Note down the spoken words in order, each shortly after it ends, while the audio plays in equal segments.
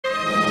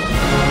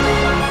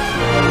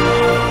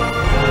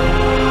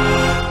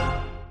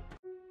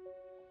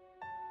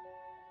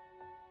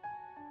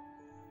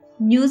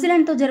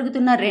New Zealand తో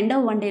జరుగుతున్న రెండవ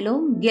వన్డేలో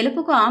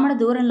గెలుపుకు ఆమడ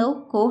దూరంలో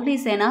కోహ్లీ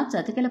సేన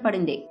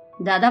చతికిలపడింది.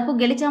 దాదాపు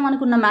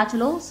గెలిచామనుకున్న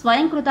మ్యాచ్లో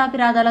స్వయం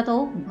కృతాపిరాదాలతో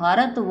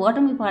భారత్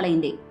ఓటమి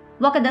పాలైంది.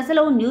 ఒక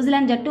దశలో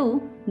న్యూజిలాండ్ జట్టు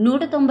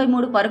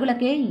 193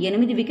 పరుగులకే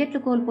 8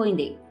 వికెట్లు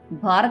కోల్పోయింది.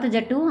 భారత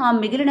జట్టు ఆ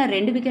మిగిలిన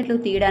 2 వికెట్లు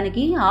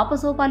తీయడానికి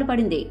ఆపసోపాలు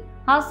పడింది.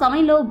 ఆ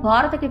సమయంలో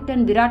భారత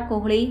కెప్టెన్ విరాట్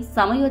కోహ్లీ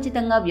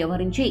సమయోచితంగా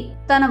వ్యవహరించి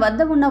తన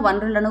వద్ద ఉన్న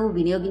వనరులను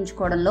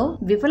వినియోగించుకోవడంలో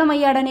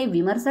విఫలమయ్యాడనే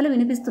విమర్శలు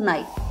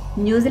వినిపిస్తున్నాయి.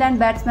 న్యూజిలాండ్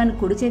బ్యాట్స్మెన్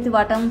కుడి చేతి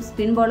వాటం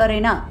స్పిన్ బౌలర్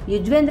అయిన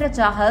యుజ్వేంద్ర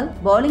చాహల్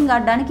బౌలింగ్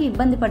ఆడడానికి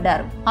ఇబ్బంది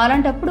పడ్డారు.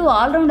 అలాంటప్పుడు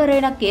ఆల్రౌండర్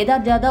అయిన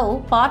Kedar Jadhav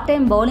part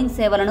time bowling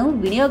సేవలను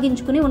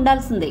వినియోగించుకుని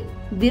ఉండాల్సిందే.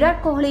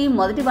 విరాట్ కోహ్లీ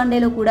మొదటి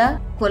వన్డేలో కూడా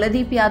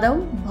కులదీప్ యాదవ్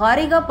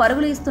భారీగా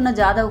పరుగులు ఇస్తున్న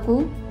జాదవ్ కు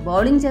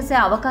బౌలింగ్ చేసే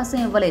అవకాశం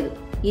ఇవ్వలేదు.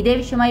 ఇదే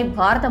విషయమై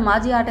భారత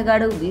మాజీ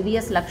ఆటగాడు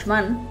వివిఎస్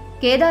లక్ష్మణ్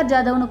కేదార్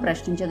జాదవ్ ను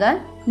ప్రశ్నించగా,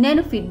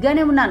 నేను ఫిట్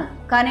గానే ఉన్నాను,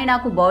 కానీ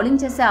నాకు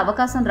బౌలింగ్ చేసే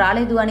అవకాశం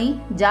రాలేదు అని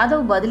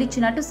జాదవ్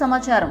బదిలిచ్చినట్టు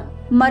సమాచారం.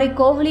 మరి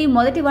కోహ్లీ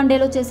మొదటి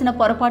వన్డేలో చేసిన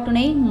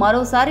పొరపాటునే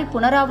మరోసారి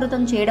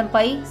పునరావృతం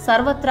చేయడంపై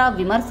సర్వత్రా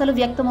విమర్శలు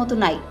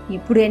వ్యక్తమవుతున్నాయి.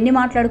 ఇప్పుడు ఎన్ని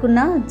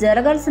మాట్లాడుకున్నా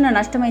జరగాల్సిన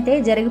నష్టమైతే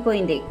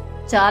జరిగిపోయింది.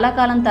 చాలా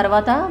కాలం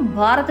తర్వాత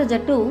భారత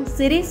జట్టు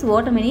సిరీస్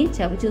ఓటమిని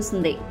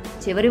చవిచూసింది.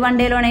 చివరి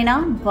వన్డేలోనైనా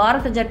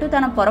భారత జట్టు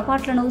తన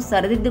పొరపాట్లను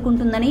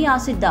సరిదిద్దుకుంటుందని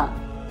ఆశిద్దాం.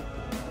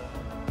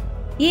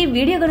 ఈ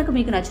వీడియో గనుక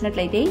మీకు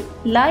నచ్చినట్లయితే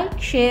లైక్,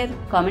 షేర్,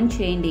 కామెంట్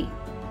చేయండి.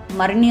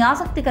 మరిన్ని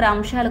ఆసక్తికర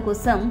అంశాల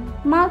కోసం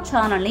మా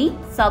ఛానల్ని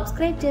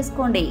సబ్స్క్రైబ్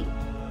చేసుకోండి.